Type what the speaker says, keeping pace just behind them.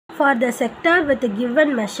For the sector with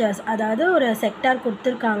given measures, அதாவது ஒரு sector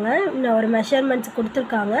கொடுத்துருக்காங்க, ஒரு மெஷர்மெண்ட்ஸ்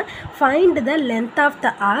கொடுத்துருக்காங்க. Find the length of the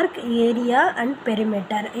arc, area and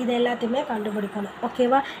perimeter. இது எல்லாத்தையுமே கண்டுபிடிக்கணும்.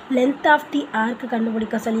 ஓகேவா? லென்த் ஆஃப் தி ஆர்க்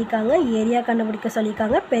கண்டுபிடிக்க சொல்லியிருக்காங்க, ஏரியா கண்டுபிடிக்க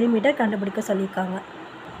சொல்லியிருக்காங்க, பெரிமீட்டர் கண்டுபிடிக்க சொல்லியிருக்காங்க.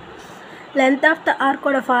 லென்த் ஆஃப் த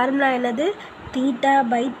ஆர்க்கோட ஃபார்முலா என்னது?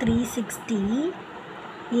 θ/360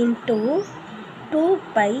 இன்ட்டு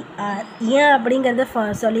 2πr. ஏன் அப்படிங்கிறத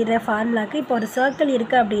சொல்லிடுறேன் ஃபார்முலாக்கு. இப்போ ஒரு சர்க்கிள்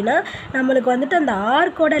இருக்குது அப்படின்னா நம்மளுக்கு வந்துட்டு அந்த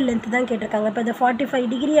ஆர்க்கோட லென்த்து தான் கேட்டிருக்காங்க. இப்போ இந்த 45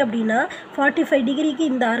 டிகிரி அப்படின்னா 45 டிகிரிக்கு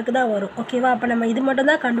இந்த ஆர்க்கு தான் வரும். ஓகேவா? அப்போ நம்ம இது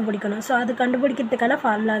மட்டும் தான் கண்டுபிடிக்கணும். ஸோ அது கண்டுபிடிக்கிறதுக்கான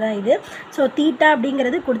ஃபார்முலா தான் இது. ஸோ தீட்டா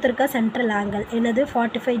அப்படிங்கிறது கொடுத்துருக்க சென்ட்ரல் ஆங்கிள் என்னது?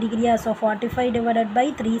 45 டிகிரியா? ஸோ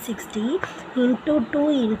 45/360 இன்ட்டு 2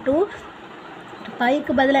 இன்ட்டு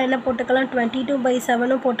பைக்கு பதிலாக என்ன போட்டுக்கலாம்?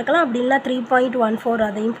 22/7 போட்டுக்கலாம். அப்படி இல்லைனா 3.14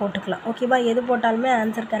 அதையும் போட்டுக்கலாம். ஓகேவா? எது போட்டாலுமே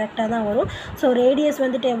ஆன்சர் கரெக்டாக தான் வரும். ஸோ ரேடியஸ்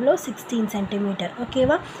வந்துட்டு எவ்வளோ? 16 சென்டிமீட்டர்.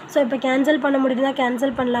 ஓகேவா? ஸோ இப்போ கேன்சல் பண்ண முடியுதுன்னா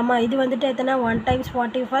கேன்சல் பண்ணலாமா? இது வந்துட்டு எத்தனை? 1 ×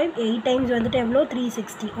 45, 8 டைம்ஸ் வந்துட்டு எவ்வளோ?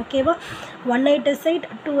 360. ஓகேவா? 1/8 சைட்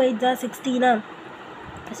 2 8 16.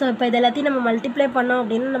 ஸோ இப்போ இது எல்லாத்தையும் நம்ம மல்டிப்ளை பண்ணோம்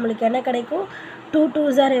அப்படின்னா நம்மளுக்கு என்ன கிடைக்கும்? 2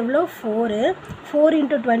 2s are எவ்வளோ? 4. 4 ×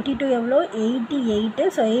 22 எவ்வளோ? 88.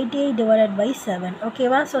 ஸோ 88/7.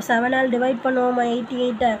 ஓகேவா? ஸோ 7 ஆல் டிவைட் பண்ணுவோமா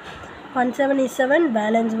 88? 1 7 is 7,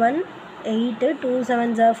 balance 1, 8, 2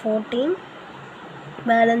 7s are 14,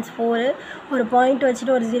 balance 4. ஒரு பாயிண்ட்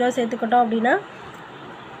வச்சுட்டு ஒரு 0 சேர்த்துக்கிட்டோம் அப்படின்னா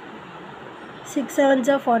 6 7s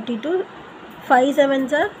are 42, 5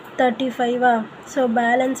 7s are 35. So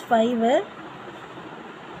balance 5.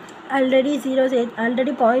 Already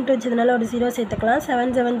point வச்சதுனால ஒரு 0 சேர்த்துக்கலாம்.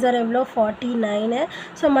 7 7s are எவ்வளோ? 49.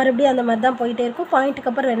 ஸோ மறுபடியும் அந்த மாதிரி தான் போயிட்டே இருக்கும். பாயிண்ட்டுக்கு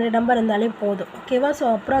அப்புறம் 2 நம்பர் இருந்தாலே போதும். ஓகேவா? So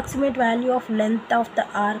approximate value of length of the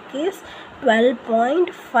arc is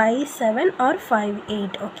 12.57 or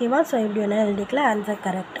 58. ஓகேவா? ஸோ இப்படி வேணால் எழுதிக்கலாம். Answer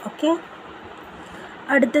correct. ஓகே,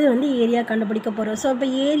 அடுத்தது வந்து ஏரியா கண்டுபிடிக்க போகிறோம். ஸோ இப்போ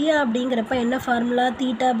ஏரியா அப்படிங்கிறப்ப என்ன ஃபார்முலா?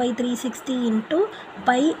 θ/360 into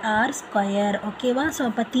πr². ஓகேவா? ஸோ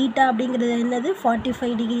அப்போ தீட்டா அப்படிங்கிறது என்னது?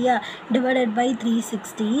 45 டிகிரியா?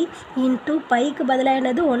 /360 இன்ட்டு பைக்கு பதிலாக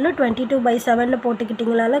என்னது? 1 22/7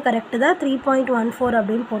 போட்டுக்கிட்டிங்கனாலும் கரெக்டு தான், 3.14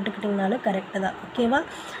 அப்படின்னு போட்டுக்கிட்டிங்கனாலும் கரெக்டு தான். ஓகேவா?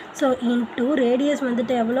 ஸோ இன்ட்டு ரேடியஸ்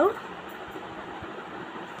வந்துட்டு எவ்வளோ?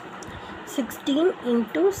 16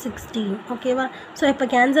 × 16. ஓகேவா? ஸோ இப்போ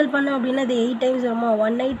கேன்சல் பண்ணோம் அப்படின்னா இது 8 டைம்ஸ் வருமா?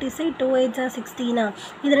 180 2 8s are 16.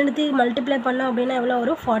 இது ரெண்டுத்தையும் மல்டிப்ளை பண்ணோம் அப்படின்னா எவ்வளோ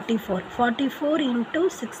வரும்? 44. 44 ×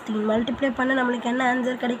 16 மல்டிப்ளை பண்ண நம்மளுக்கு என்ன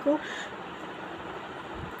ஆன்சர் கிடைக்கும்?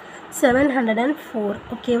 704.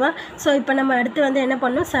 ஓகேவா? ஸோ இப்போ நம்ம அடுத்து வந்து என்ன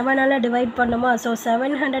பண்ணோம்? 7ஆல் டிவைட் பண்ணுமா? ஸோ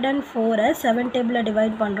 704 7 டேபிளில்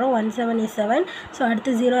டிவைட் பண்ணுறோம். 1 7 is 7. ஸோ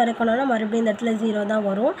அடுத்து 0 இறக்கணும்னா மறுபடியும் இந்த இடத்துல 0 தான்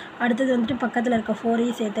வரும். அடுத்தது வந்துட்டு பக்கத்தில் இருக்க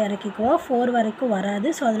 4ஐயும் சேர்த்து இறக்கிக்குவோம். 4 வரைக்கும் வராது.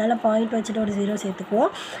 ஸோ அதனால் பாயிண்ட் வச்சுட்டு ஒரு 0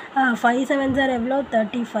 சேர்த்துக்குவோம். 5 7s are எவ்வளோ?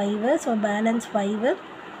 35. So balance 5.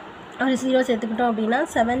 ஒரு 0 சேர்த்துக்கிட்டோம் அப்படின்னா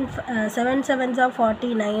 7 7s are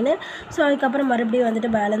 49. ஸோ அதுக்கப்புறம் மறுபடியும் வந்துட்டு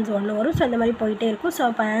பேலன்ஸ் 1 வரும். ஸோ இந்த மாதிரி போயிட்டே இருக்கும். ஸோ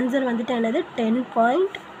அப்போ ஆன்சர் வந்துட்டு என்னது?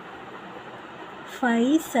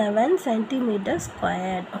 10.57 cm².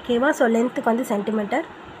 ஓகேவா? ஸோ லென்த்துக்கு வந்து சென்டிமீட்டர்,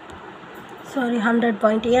 சாரி 100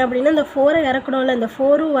 பாயிண்ட். ஏன் அப்படின்னா இந்த 4 இறக்கணும்ல, இந்த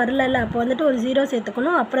 4 வரல, அப்போ வந்துட்டு ஒரு 0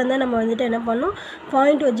 சேர்த்துக்கணும். அப்புறம் தான் நம்ம வந்துட்டு என்ன பண்ணணும்?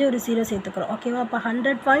 பாயிண்ட் வச்சு ஒரு 0 சேர்த்துக்கிறோம். ஓகேவா? அப்போ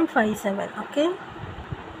 100.57. ஓகே,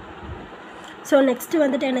 ஸோ நெக்ஸ்ட்டு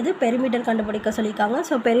வந்துட்டு என்னது? பெரிமீட்டர் கண்டுபிடிக்க சொல்லியிருக்காங்க.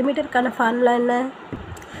 ஸோ பெரிமீட்டருக்கான ஃபார்முலா என்ன?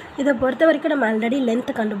 இதை பொறுத்த வரைக்கும் நம்ம ஆல்ரெடி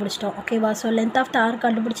லென்த்து கண்டுபிடிச்சிட்டோம். ஓகேவா? So length of the arc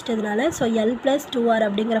கண்டுபிடிச்சிட்டதுனால so L+2R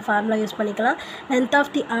அப்படிங்கிற ஃபார்முலா யூஸ் பண்ணிக்கலாம். லென்த்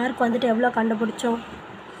ஆஃப் தி ஆர்க் வந்துட்டு எவ்வளோ கண்டுபிடிச்சோம்?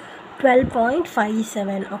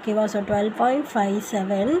 12.57. ஓகேவா? ஸோ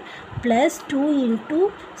 12.57 + 2 ×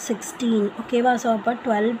 16. ஓகேவா? ஸோ அப்போ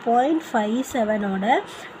 12.57ஓட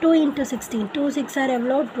 2 × 16, 2 6 are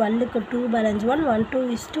எவ்வளோ? 12க்கு 2 பேலன்ஸ் 1, 1 2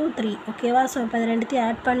 is 2 3. ஓகேவா? ஸோ இப்போ இது ரெண்டுத்தையும்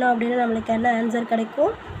ஆட் பண்ணோம் அப்படின்னா நம்மளுக்கு என்ன ஆன்சர்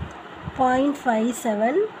கிடைக்கும்?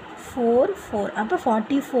 0.5744. அப்போ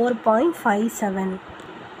 44.57.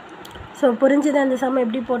 ஸோ புரிஞ்சுது அந்த சம்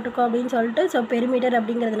எப்படி போட்டிருக்கோம் அப்படின்னு சொல்லிட்டு. ஸோ பெரிமீட்டர்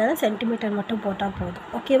அப்படிங்கிறதுனால சென்டிமீட்டர் மட்டும் போட்டால் போதும்.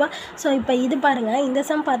 ஓகேவா? ஸோ இப்போ இது பாருங்கள், இந்த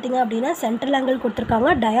சம் பார்த்தீங்க அப்படின்னா சென்ட்ரல் ஆங்கிள் கொடுத்துருக்காங்க,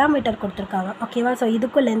 டயாமீட்டர் கொடுத்துருக்காங்க. ஓகேவா? ஸோ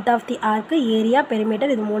இதுக்கும் length of the arch, area,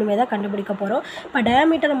 perimeter இது மூணுமே தான் கண்டுபிடிக்க போகிறோம். இப்போ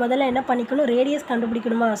டயாமீட்டரை முதல்ல என்ன பண்ணிக்கணும்? Radius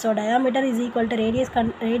கண்டுபிடிக்கணுமா? So diameter is equal to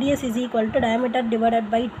radius is equal to diameter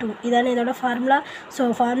 /2. இதானே இதோட ஃபார்முலா.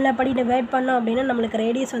 ஸோ ஃபார்முலா படி டிவைட் பண்ணோம் அப்படின்னா நம்மளுக்கு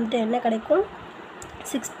ரேடியஸ் வந்துட்டு என்ன கிடைக்கும்?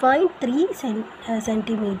 6.3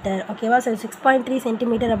 சென்டிமீட்டர். ஓகேவா? ஸோ 6.3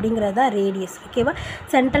 சென்டிமீட்டர் அப்படிங்கிறது தான் ரேடியஸ். ஓகேவா?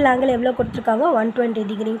 சென்ட்ரல் ஆங்கிள் எவ்வளோ கொடுத்துருக்காங்க? 120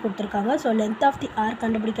 டிகிரி கொடுத்துருக்காங்க. So length of the arc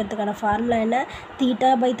கண்டுபிடிக்கிறதுக்கான formula என்ன?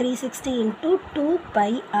 θ/360 ×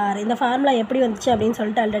 2πr. இந்த ஃபார்முலா எப்படி வந்துச்சு அப்படின்னு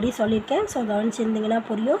சொல்லிட்டு ஆல்ரெடி சொல்லியிருக்கேன். ஸோ கவனிச்சிருந்தீங்கன்னா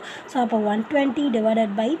புரியும். ஸோ அப்போ 120 /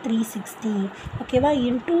 360. ஓகேவா?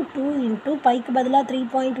 இன்ட்டு 2 இன்ட்டு பைக்கு பதிலாக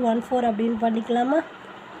 3.14 அப்படின்னு பண்ணிக்கலாமா?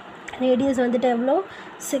 ரேடியஸ் வந்துட்டு எவ்வளோ?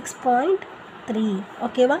 6.3.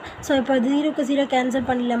 ஓகேவா? ஸோ இப்போ 0க்கு 0 கேன்சல்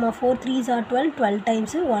பண்ணிடலாமா? 4 3s are 12, 12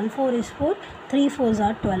 times 1 4 is 4, 3 4s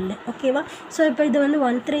are 12. ஓகேவா? ஸோ இப்போ இது வந்து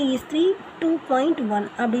 1 3 is 3, 2.1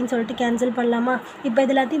 அப்படின்னு சொல்லிட்டு கேன்சல் பண்ணலாமா? இப்போ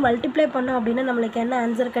இது எல்லாத்தையும் மல்டிப்ளை பண்ணோம் அப்படின்னா நம்மளுக்கு என்ன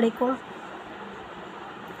ஆன்சர் கிடைக்கும்?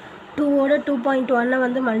 2ஓட 2.1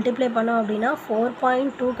 வந்து மல்டிப்ளை பண்ணோம் அப்படின்னா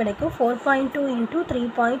 4.2 கிடைக்கும். 4.2 ×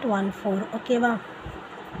 3.14. ஓகேவா?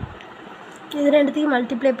 இது ரெண்டுத்தையும்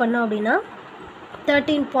மல்டிப்ளை பண்ணோம் அப்படின்னா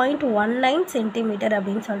 13.19 சென்டிமீட்டர்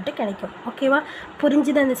அப்படின்னு சொல்லிட்டு கிடைக்கும். ஓகேவா?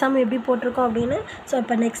 புரிஞ்சுது அந்த சம் எப்படி போட்டிருக்கோம் அப்படின்னு. ஸோ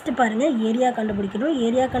இப்போ நெக்ஸ்ட்டு பாருங்கள், ஏரியா கண்டுபிடிக்கணும்.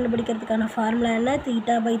 ஏரியா கண்டுபிடிக்கிறதுக்கான ஃபார்முலா என்ன?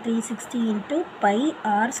 θ/360 × πr².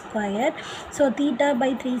 ஸோ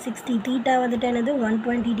θ/360, θ வந்துட்டு என்னது?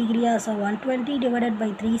 120 டிகிரியா? ஸோ 120 /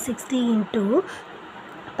 360 இன்ட்டு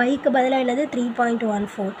பைக்கு பதிலாக என்னது?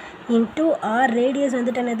 3.14 இன்ட்டு ஆர் ரேடியஸ்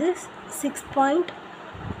வந்துட்டு என்னது?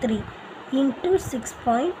 6.3 இன்ட்டு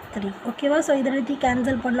 6.3. ஓகேவா? ஸோ இதை பற்றி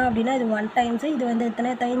கேன்சல் பண்ணோம் அப்படின்னா இது 1 டைம்ஸு, இது வந்து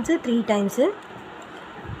எத்தனை டைம்ஸு? 3 டைம்ஸு.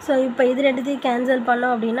 ஸோ இப்போ இது ரெண்டுத்தையும் கேன்சல்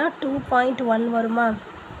பண்ணோம் அப்படின்னா 2.1 வருமா?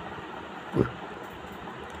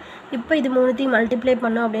 இப்போ இது மூணுத்தையும் மல்டிப்ளை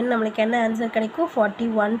பண்ணோம் அப்படின்னு நம்மளுக்கு என்ன ஆன்சர் கிடைக்கும்?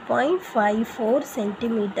 41.54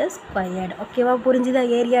 சென்டிமீட்டர் ஸ்கொயர்டு. ஓகேவா? புரிஞ்சுதா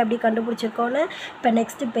ஏரியா எப்படி கண்டுபிடிச்சிருக்கோன்னு? இப்போ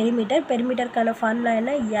நெக்ஸ்ட்டு பெரிமீட்டருக்கான ஃபார்முலா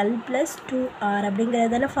என்ன? L+2r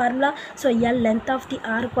அப்படிங்கிறது தானே formula. So L length of the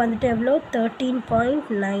arc வந்துட்டு எவ்வளோ?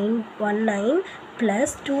 13.919 +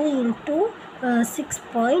 2 ×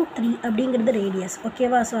 6.3 அப்படிங்கிறது ரேடியஸ்.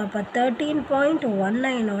 ஓகேவா? ஸோ அப்போ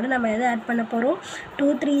 13.19ஓட நம்ம எதை ஆட் பண்ண போகிறோம்? 2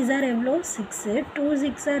 3s are எவ்வளோ? 6, 2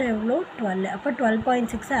 6 are எவ்வளோ? 12. அப்போ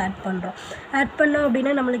 12.6 ஆட் பண்ணுறோம். ஆட் பண்ணோம்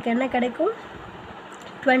அப்படின்னா நம்மளுக்கு என்ன கிடைக்கும்?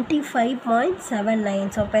 25.79.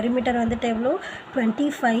 ஸோ பெரிமீட்டர் வந்துட்டு எவ்வளோ?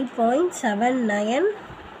 25.79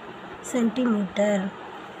 சென்டிமீட்டர்.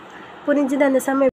 புரிஞ்சுது அந்த சம்